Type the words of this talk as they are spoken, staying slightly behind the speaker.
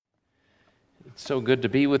It's so good to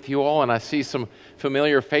be with you all, and I see some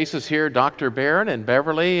familiar faces here, Dr. Barron and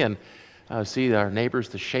Beverly, and I see our neighbors,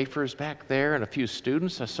 the Schaefers, back there, and a few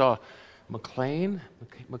students. I saw McLean,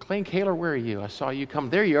 Kaler, where are you? I saw you come.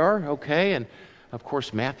 There you are, okay, and of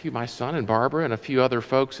course Matthew, my son, and Barbara, and a few other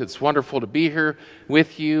folks. It's wonderful to be here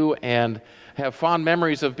with you and have fond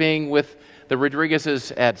memories of being with the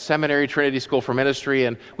Rodriguezes at Seminary Trinity School for Ministry,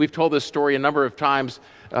 and we've told this story a number of times.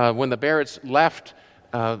 When the Barretts left,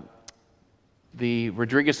 the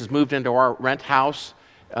Rodriguezes moved into our rent house.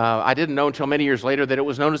 I didn't know until many years later that it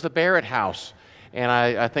was known as the Barrett House. And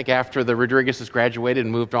I think after the Rodriguezes graduated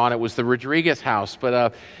and moved on, it was the Rodriguez House.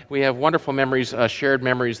 But we have wonderful memories, shared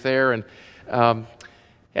memories there. And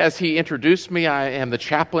as he introduced me, I am the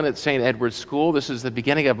chaplain at St. Edward's School. This is the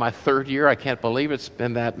beginning of my third year. I can't believe it's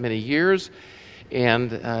been that many years.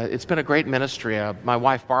 And it's been a great ministry. My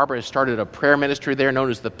wife, Barbara, has started a prayer ministry there known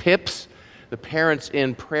as the PIPS, the Parents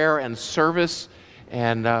in Prayer and Service.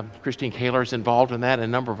 And Christine Kaler is involved in that, and a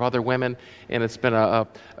number of other women. And it's been a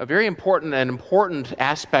very important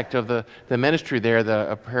aspect of the ministry there,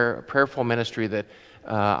 the prayerful ministry that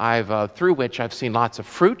through which I've seen lots of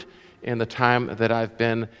fruit in the time that I've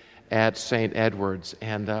been at St. Edward's.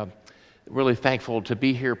 And really thankful to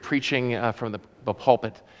be here preaching from the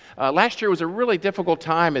pulpit. Last year was a really difficult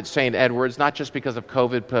time at St. Edward's, not just because of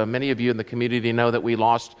COVID, but many of you in the community know that we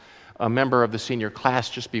lost a member of the senior class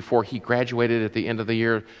just before he graduated at the end of the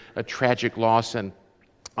year, a tragic loss. And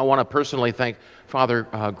I want to personally thank Father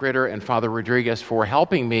Gritter and Father Rodriguez for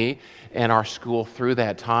helping me and our school through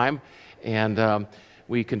that time. And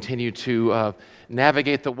we continue to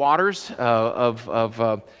navigate the waters of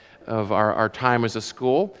our time as a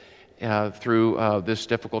school through this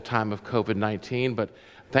difficult time of COVID-19. But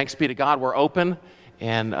thanks be to God, we're open,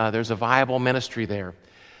 and there's a viable ministry there.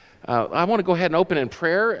 I want to go ahead and open in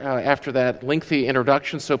prayer after that lengthy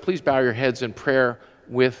introduction, so please bow your heads in prayer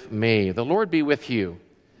with me. The Lord be with you.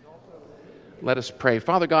 Let us pray.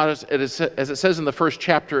 Father God, as it says in the first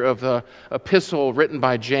chapter of the epistle written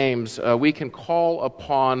by James, we can call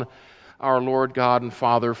upon our Lord God and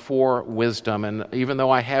Father for wisdom. And even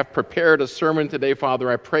though I have prepared a sermon today,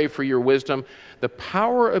 Father, I pray for your wisdom, the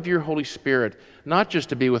power of your Holy Spirit, not just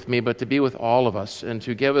to be with me, but to be with all of us, and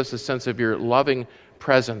to give us a sense of your loving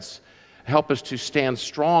presence. Help us to stand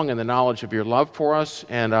strong in the knowledge of your love for us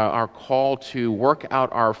and our call to work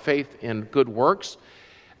out our faith in good works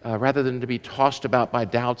rather than to be tossed about by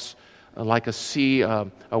doubts like a sea, a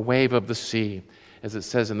wave of the sea, as it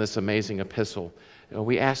says in this amazing epistle.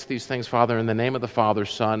 We ask these things, Father, in the name of the Father,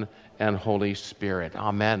 Son, and Holy Spirit.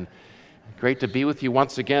 Amen. Great to be with you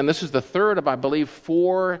once again. This is the third of, I believe,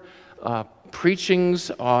 4 preachings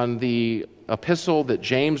on the epistle that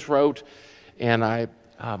James wrote. And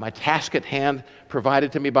my task at hand,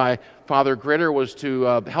 provided to me by Father Gritter, was to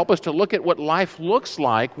help us to look at what life looks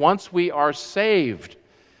like once we are saved.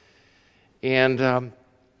 And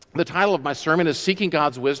the title of my sermon is Seeking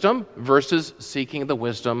God's Wisdom versus Seeking the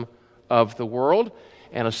Wisdom of the World.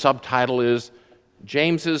 And a subtitle is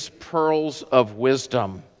James's Pearls of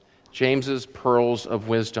Wisdom. James's Pearls of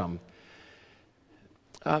Wisdom.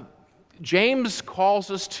 James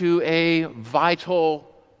calls us to a vital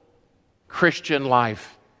Christian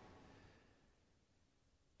life.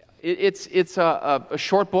 It's a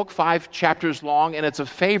short book, 5 chapters long, and it's a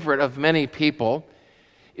favorite of many people.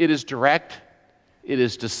 It is direct, it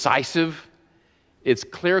is decisive, it's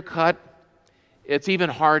clear-cut, it's even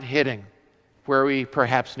hard-hitting, where we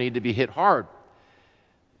perhaps need to be hit hard.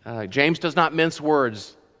 James does not mince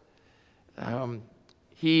words.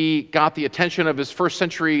 He got the attention of his first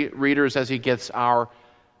century readers as he gets our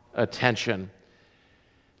attention.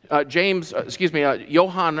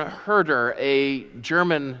 Johann Herder, a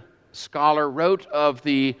German scholar, wrote of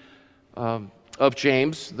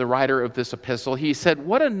James, the writer of this epistle. He said,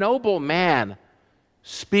 "What a noble man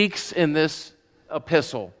speaks in this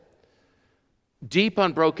epistle. Deep,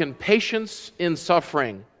 unbroken patience in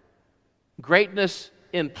suffering, greatness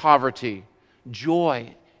in poverty,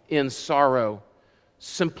 joy in sorrow,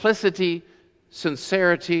 simplicity,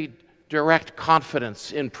 sincerity, direct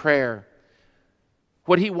confidence in prayer.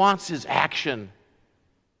 What he wants is action.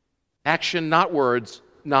 Action, not words,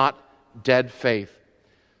 not dead faith."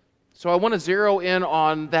 So I want to zero in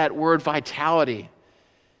on that word vitality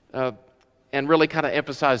and really kind of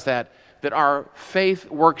emphasize that our faith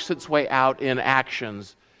works its way out in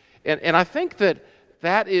actions. And I think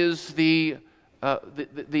that is the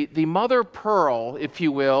mother pearl, if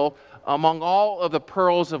you will, among all of the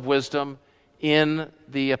pearls of wisdom in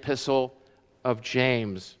the epistle of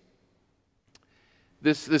James.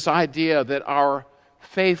 This idea that our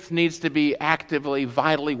faith needs to be actively,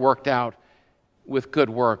 vitally worked out with good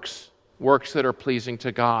works, works that are pleasing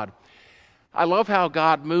to God. I love how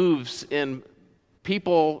God moves in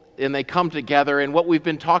people and they come together. And what we've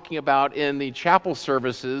been talking about in the chapel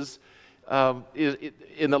services,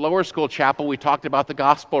 in the lower school chapel, we talked about the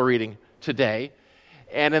gospel reading today.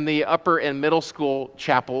 And in the upper and middle school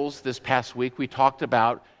chapels this past week, we talked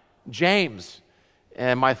about James.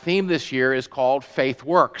 And my theme this year is called Faith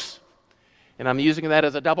Works. And I'm using that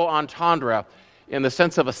as a double entendre in the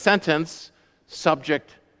sense of a sentence,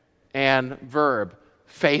 subject, and verb.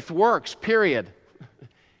 Faith works, period.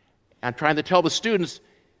 I'm trying to tell the students,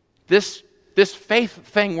 this faith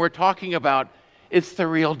thing we're talking about, it's the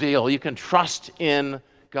real deal. You can trust in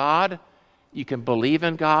God, you can believe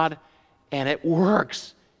in God, and it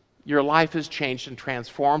works. Your life is changed and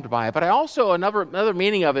transformed by it. But I also, another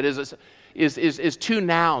meaning of it is two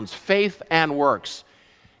nouns, faith and works.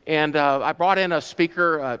 And I brought in a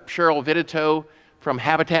speaker, Cheryl Vidito from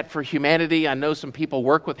Habitat for Humanity. I know some people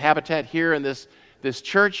work with Habitat here in this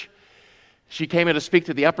church. She came in to speak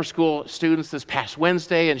to the upper school students this past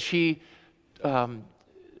Wednesday, and she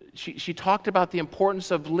talked about the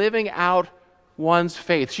importance of living out one's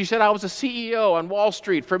faith. She said, I was a CEO on Wall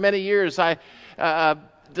Street for many years. I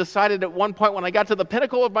decided at one point when I got to the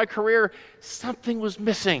pinnacle of my career, something was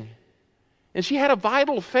missing. And she had a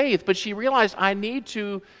vital faith, but she realized I need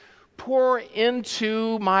to pour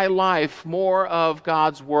into my life more of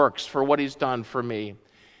God's works for what He's done for me.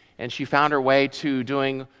 And she found her way to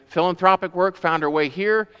doing philanthropic work, found her way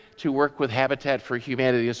here to work with Habitat for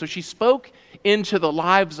Humanity. And so she spoke into the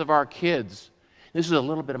lives of our kids. This is a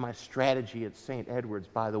little bit of my strategy at St. Edward's,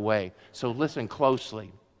 by the way, so listen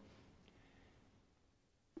closely.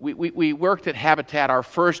 We worked at Habitat. Our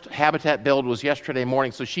first Habitat build was yesterday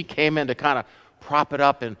morning, so she came in to kind of prop it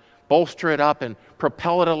up and bolster it up and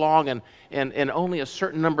propel it along, and only a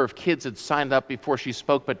certain number of kids had signed up before she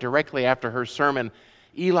spoke, but directly after her sermon,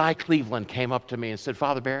 Eli Cleveland came up to me and said,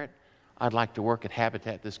 Father Barrett, I'd like to work at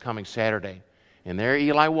Habitat this coming Saturday. And there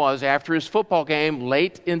Eli was after his football game,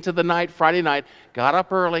 late into the night, Friday night, got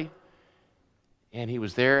up early, and he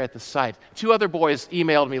was there at the site. Two other boys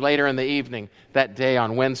emailed me later in the evening that day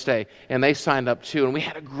on Wednesday, and they signed up too. And we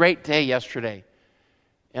had a great day yesterday.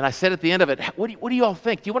 And I said at the end of it, what do you all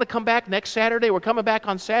think? Do you want to come back next Saturday? We're coming back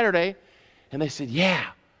on Saturday. And they said, yeah.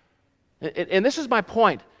 And this is my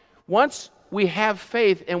point. Once we have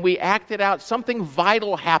faith and we act it out, something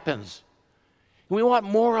vital happens. And we want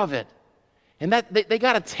more of it. And they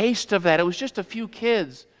got a taste of that. It was just a few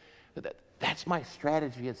kids. That's my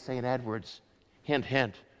strategy at St. Edward's. Hint,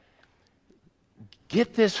 hint.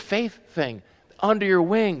 Get this faith thing under your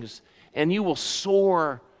wings, and you will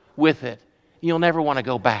soar with it. You'll never want to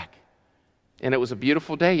go back. And it was a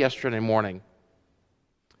beautiful day yesterday morning.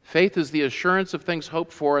 Faith is the assurance of things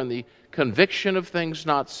hoped for and the conviction of things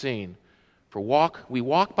not seen. We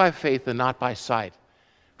walk by faith and not by sight.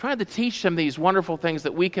 I'm trying to teach them these wonderful things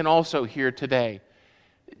that we can also hear today.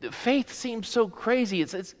 Faith seems so crazy.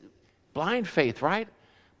 It's blind faith, right?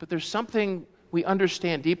 But there's something we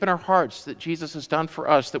understand deep in our hearts that Jesus has done for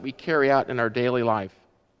us that we carry out in our daily life.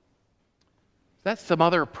 That's the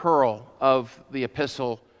mother pearl of the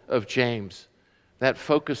epistle of James, that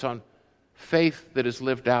focus on faith that is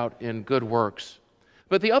lived out in good works.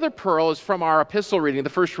 But the other pearl is from our epistle reading, the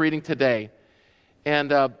first reading today. And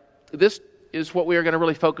this is what we are going to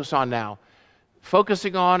really focus on now,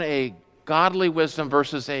 focusing on a godly wisdom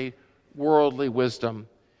versus a worldly wisdom.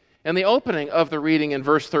 And the opening of the reading in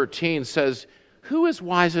verse 13 says, who is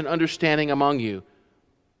wise and understanding among you?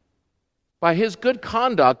 By his good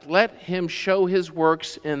conduct, let him show his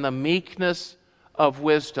works in the meekness of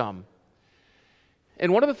wisdom.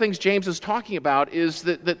 And one of the things James is talking about is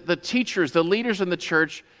that the teachers, the leaders in the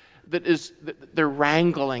church, they're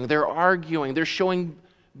wrangling, they're arguing, they're showing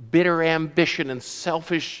bitter ambition and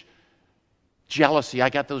selfish jealousy. I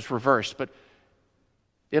got those reversed, but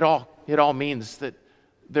it all means that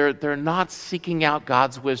they're not seeking out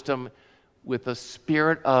God's wisdom with a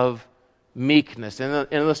spirit of meekness. In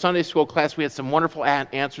the Sunday school class, we had some wonderful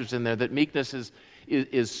answers in there that meekness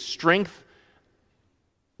is strength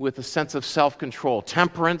with a sense of self-control.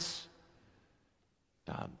 Temperance,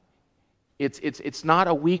 it's not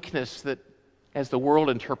a weakness that, as the world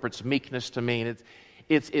interprets meekness to mean.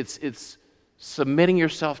 It's submitting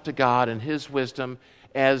yourself to God and His wisdom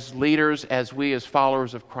as leaders, as we as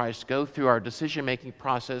followers of Christ go through our decision-making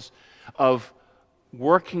process of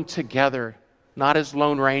working together, not as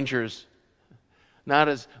lone rangers, not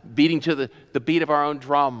as beating to the beat of our own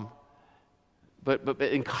drum, but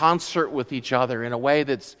in concert with each other in a way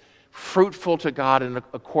that's fruitful to God and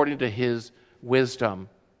according to His wisdom.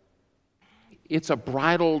 It's a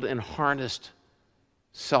bridled and harnessed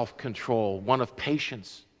self-control, one of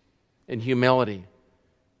patience and humility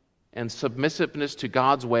and submissiveness to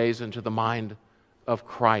God's ways and to the mind of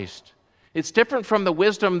Christ. It's different from the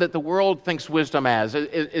wisdom that the world thinks wisdom as.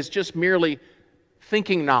 It's just merely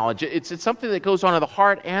thinking knowledge. It's something that goes on in the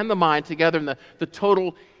heart and the mind together in the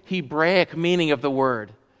total Hebraic meaning of the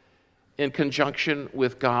word in conjunction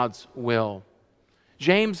with God's will.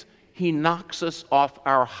 James, he knocks us off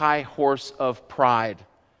our high horse of pride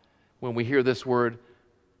when we hear this word,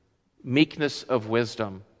 meekness of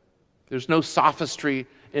wisdom. There's no sophistry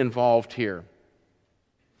involved here.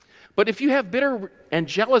 But if you have bitter and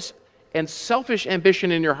jealous and selfish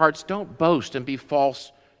ambition in your hearts, don't boast and be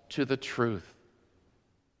false to the truth.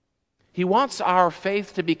 He wants our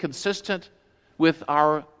faith to be consistent with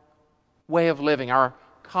our way of living, our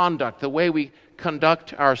conduct, the way we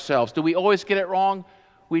conduct ourselves. Do we always get it wrong?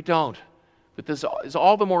 We don't. But this is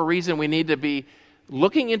all the more reason we need to be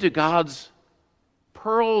looking into God's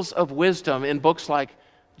pearls of wisdom in books like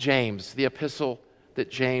James, the epistle that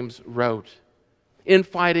James wrote.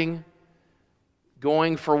 Infighting,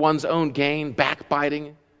 going for one's own gain,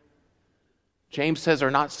 backbiting, James says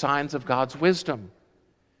are not signs of God's wisdom.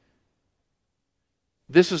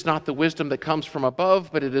 This is not the wisdom that comes from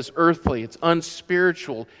above, but it is earthly, it's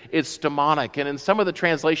unspiritual, it's demonic. And in some of the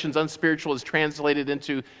translations, unspiritual is translated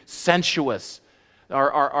into sensuous,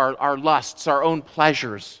 our lusts, our own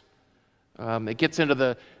pleasures. It gets into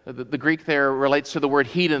the Greek there relates to the word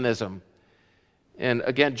hedonism. And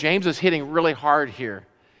again, James is hitting really hard here.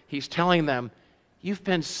 He's telling them, you've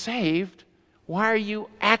been saved, why are you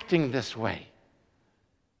acting this way?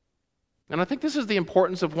 And I think this is the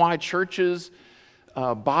importance of why churches,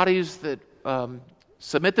 bodies that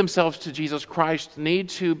submit themselves to Jesus Christ need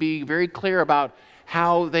to be very clear about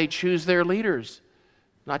how they choose their leaders.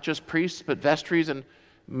 Not just priests, but vestries and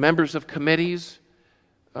members of committees.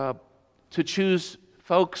 To choose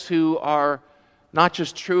folks who are not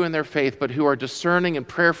just true in their faith, but who are discerning and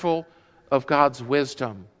prayerful of God's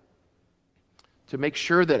wisdom. To make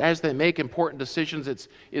sure that as they make important decisions,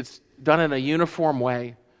 it's done in a uniform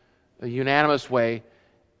way, a unanimous way,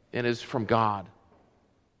 and is from God.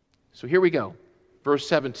 So here we go. Verse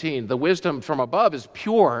 17, the wisdom from above is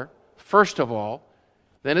pure, first of all.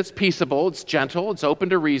 Then it's peaceable, it's gentle, it's open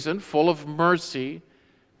to reason, full of mercy,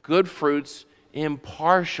 good fruits,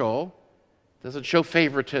 impartial, doesn't show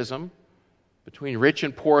favoritism between rich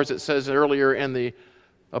and poor, as it says earlier in the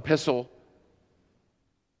epistle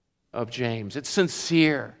of James. It's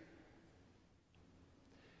sincere.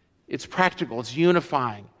 It's practical. It's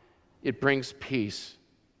unifying. It brings peace.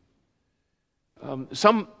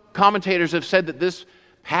 Some commentators have said that this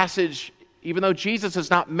passage, even though Jesus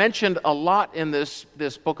is not mentioned a lot in this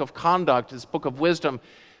book of conduct, this book of wisdom,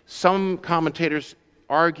 some commentators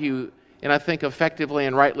argue, and I think effectively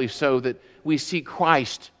and rightly so, that we see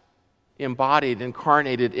Christ embodied,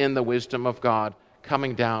 incarnated in the wisdom of God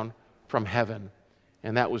coming down from heaven.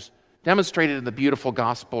 And that was demonstrated in the beautiful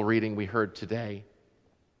gospel reading we heard today.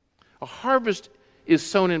 A harvest is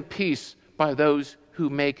sown in peace by those who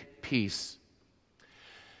make peace.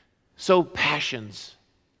 So passions,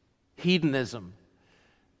 hedonism.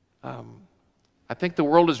 I think the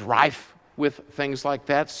world is rife with things like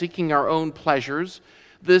that, seeking our own pleasures.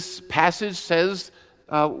 This passage says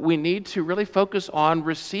we need to really focus on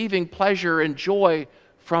receiving pleasure and joy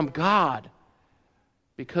from God,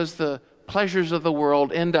 because the pleasures of the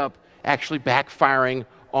world end up actually backfiring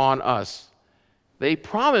on us. They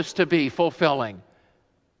promise to be fulfilling.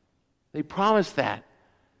 They promise that,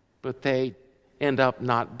 but they end up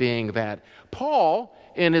not being that. Paul,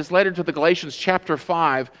 in his letter to the Galatians chapter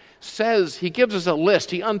 5, says, he gives us a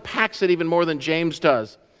list. He unpacks it even more than James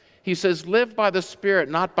does. He says, live by the Spirit,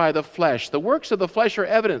 not by the flesh. The works of the flesh are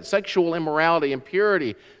evident: sexual immorality,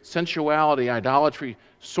 impurity, sensuality, idolatry,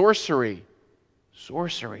 sorcery,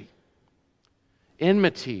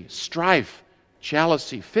 enmity, strife,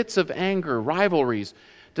 jealousy, fits of anger, rivalries,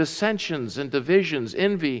 dissensions and divisions,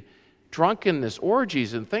 envy, drunkenness,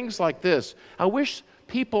 orgies, and things like this. I wish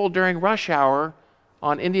people during rush hour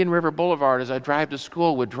on Indian River Boulevard as I drive to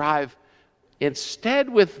school would drive instead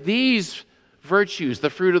with these virtues, the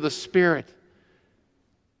fruit of the Spirit: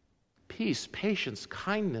 peace, patience,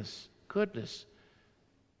 kindness, goodness.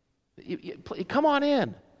 Come on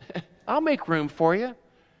in. I'll make room for you,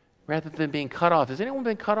 rather than being cut off. Has anyone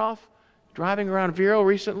been cut off driving around Vero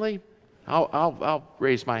recently? I'll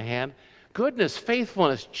raise my hand. Goodness,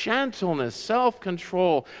 faithfulness, gentleness,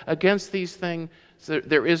 self-control. Against these things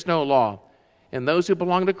there is no law. And those who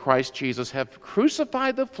belong to Christ Jesus have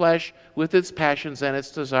crucified the flesh with its passions and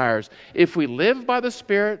its desires. If we live by the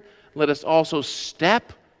Spirit, let us also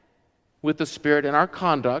step with the Spirit in our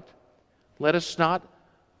conduct. Let us not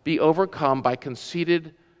be overcome by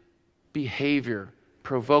conceited behavior,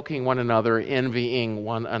 provoking one another, envying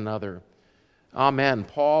one another. Amen.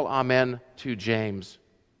 Paul, amen to James.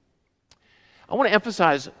 I want to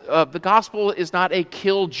emphasize the gospel is not a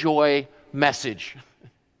killjoy message.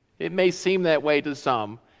 It may seem that way to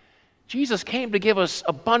some. Jesus came to give us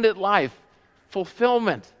abundant life,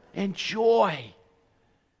 fulfillment, and joy.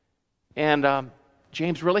 And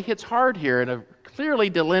James really hits hard here in a clearly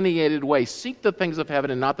delineated way. Seek the things of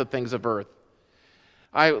heaven and not the things of earth.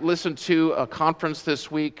 I listened to a conference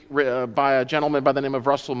this week by a gentleman by the name of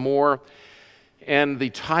Russell Moore, and the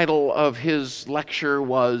title of his lecture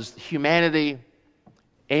was Humanity,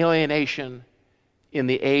 Alienation in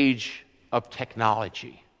the Age of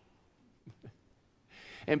Technology.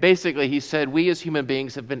 And basically he said, we as human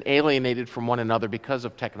beings have been alienated from one another because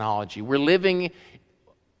of technology. We're living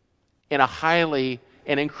in a highly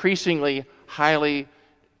and increasingly highly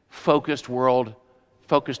focused world,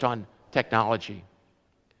 focused on technology.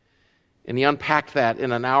 And he unpacked that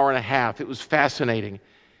in an hour and a half. It was fascinating.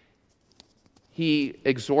 He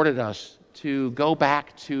exhorted us to go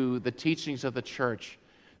back to the teachings of the church,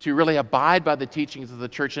 to really abide by the teachings of the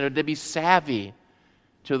church, and to be savvy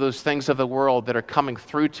to those things of the world that are coming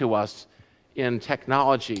through to us in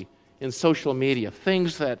technology, in social media,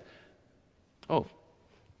 things that, oh,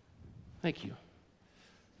 thank you.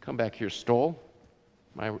 Come back here, Stoll.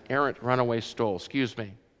 My errant runaway Stoll, excuse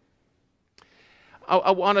me.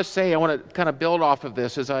 I want to kind of build off of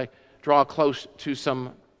this as I draw close to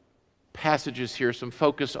some passages here, some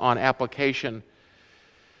focus on application.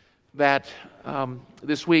 That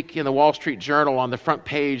this week in the Wall Street Journal on the front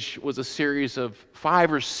page was a series of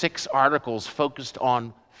 5 or 6 articles focused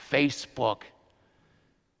on Facebook.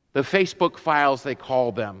 The Facebook files, they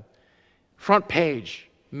call them. Front page,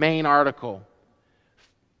 main article.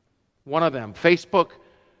 One of them, Facebook,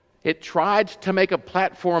 it tried to make a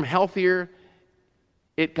platform healthier.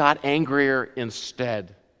 It got angrier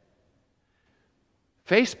instead.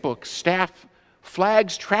 Facebook staff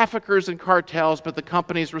flags traffickers and cartels, but the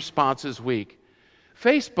company's response is weak.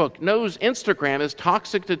 Facebook knows Instagram is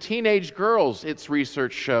toxic to teenage girls, its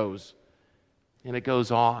research shows. And it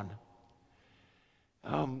goes on.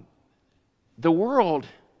 The world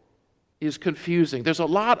is confusing. There's a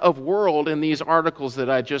lot of world in these articles that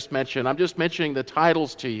I just mentioned. I'm just mentioning the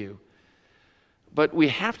titles to you. But we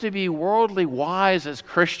have to be worldly wise as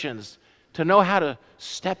Christians to know how to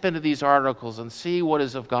step into these articles and see what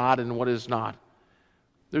is of God and what is not.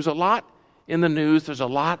 There's a lot in the news, there's a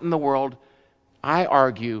lot in the world, I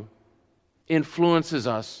argue, influences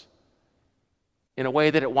us in a way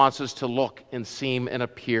that it wants us to look and seem and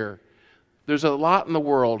appear. There's a lot in the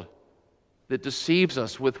world that deceives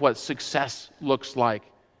us with what success looks like,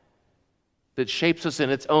 that shapes us in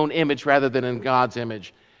its own image rather than in God's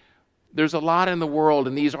image. There's a lot in the world,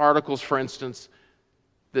 in these articles, for instance,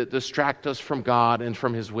 that distract us from God and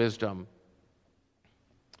from His wisdom.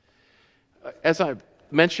 As I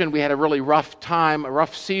mentioned, we had a really rough time, a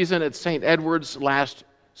rough season at St. Edward's last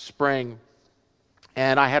spring,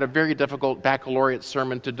 and I had a very difficult baccalaureate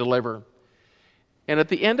sermon to deliver. And at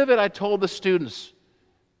the end of it, I told the students,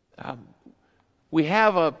 we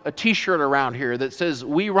have a T-shirt around here that says,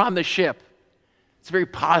 "We run the ship." It's a very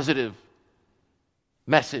positive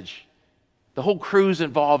message. The whole crew's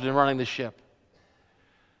involved in running the ship.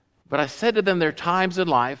 But I said to them, there are times in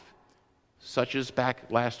life, such as back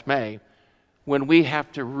last May, when we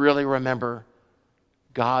have to really remember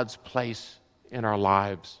God's place in our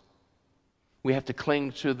lives. We have to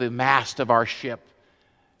cling to the mast of our ship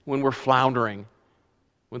when we're floundering,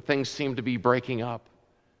 when things seem to be breaking up.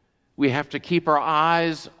 We have to keep our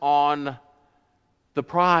eyes on the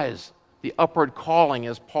prize, the upward calling,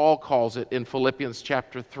 as Paul calls it in Philippians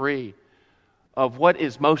chapter 3, of what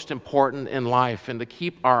is most important in life, and to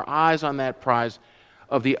keep our eyes on that prize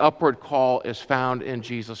of the upward call is found in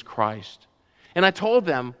Jesus Christ. And I told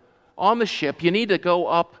them, on the ship, you need to go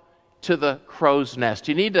up to the crow's nest.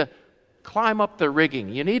 You need to climb up the rigging.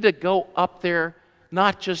 You need to go up there,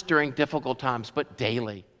 not just during difficult times, but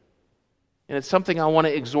daily. And it's something I want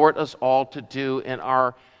to exhort us all to do in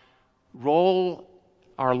our role,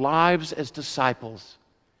 our lives as disciples,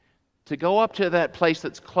 to go up to that place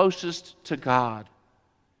that's closest to God,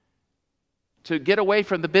 to get away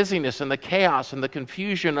from the busyness and the chaos and the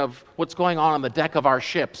confusion of what's going on the deck of our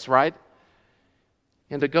ships, right?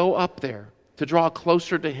 And to go up there, to draw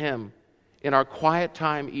closer to Him in our quiet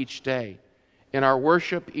time each day, in our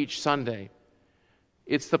worship each Sunday.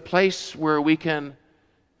 It's the place where we can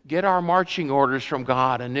get our marching orders from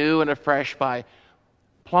God anew and afresh by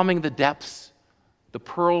plumbing the depths, the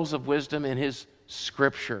pearls of wisdom in His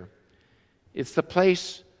Scripture. It's the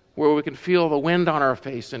place where we can feel the wind on our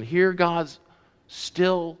face and hear God's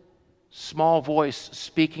still, small voice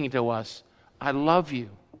speaking to us, I love you.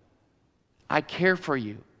 I care for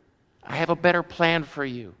you. I have a better plan for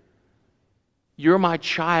you. You're my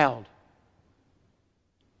child.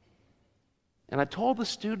 And I told the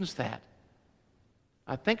students that.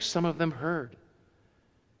 I think some of them heard.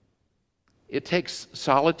 It takes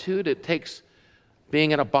solitude. It takes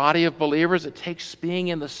being in a body of believers. It takes being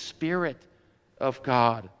in the Spirit of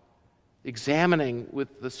God, examining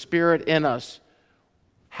with the Spirit in us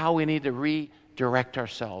how we need to redirect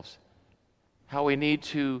ourselves, how we need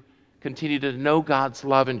to continue to know God's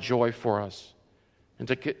love and joy for us, and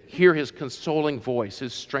to hear His consoling voice,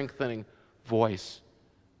 His strengthening voice.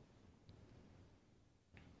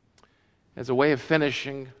 As a way of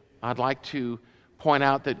finishing, I'd like to point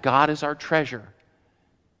out that God is our treasure.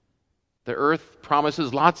 The earth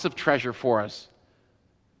promises lots of treasure for us,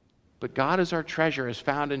 but God is our treasure as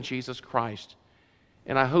found in Jesus Christ.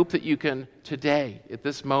 And I hope that you can today, at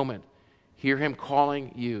this moment, hear Him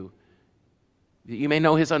calling you, that you may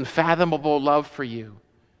know His unfathomable love for you,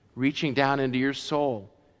 reaching down into your soul,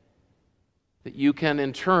 that you can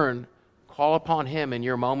in turn call upon Him in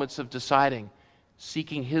your moments of deciding,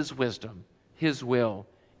 seeking His wisdom, His will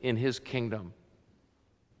in His kingdom.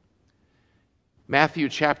 Matthew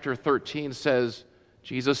chapter 13 says,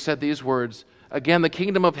 Jesus said these words, "Again, the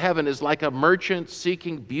kingdom of heaven is like a merchant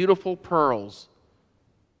seeking beautiful pearls,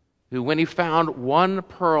 who when he found one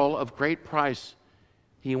pearl of great price,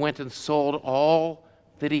 he went and sold all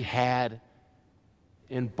that he had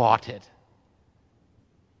and bought it."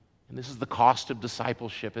 And this is the cost of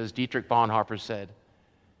discipleship, as Dietrich Bonhoeffer said.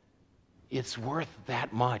 It's worth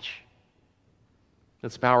that much.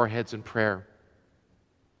 Let's bow our heads in prayer.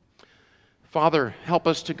 Father, help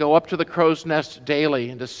us to go up to the crow's nest daily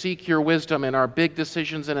and to seek your wisdom in our big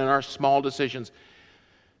decisions and in our small decisions.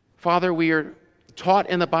 Father, we are taught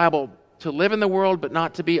in the Bible to live in the world but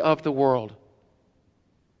not to be of the world.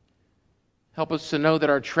 Help us to know that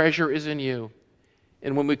our treasure is in you.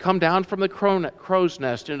 And when we come down from the crow's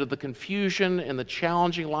nest into the confusion and the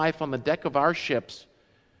challenging life on the deck of our ships,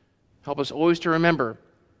 help us always to remember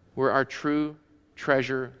where our true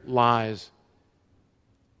treasure lies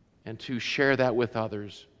and to share that with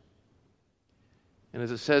others. And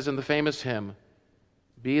as it says in the famous hymn,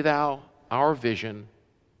 "Be thou our vision,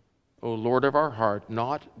 O Lord of our heart,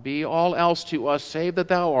 naught be all else to us save that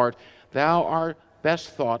thou art our best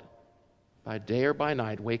thought, by day or by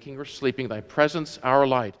night, waking or sleeping, thy presence our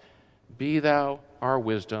light. Be thou our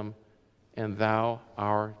wisdom, and thou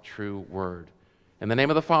our true word." In the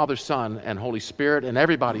name of the Father, Son, and Holy Spirit, and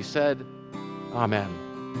everybody said, Amen.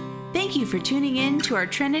 Thank you for tuning in to our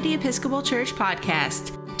Trinity Episcopal Church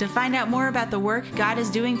podcast. To find out more about the work God is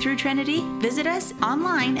doing through Trinity, visit us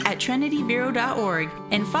online at trinityvero.org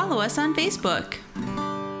and follow us on Facebook.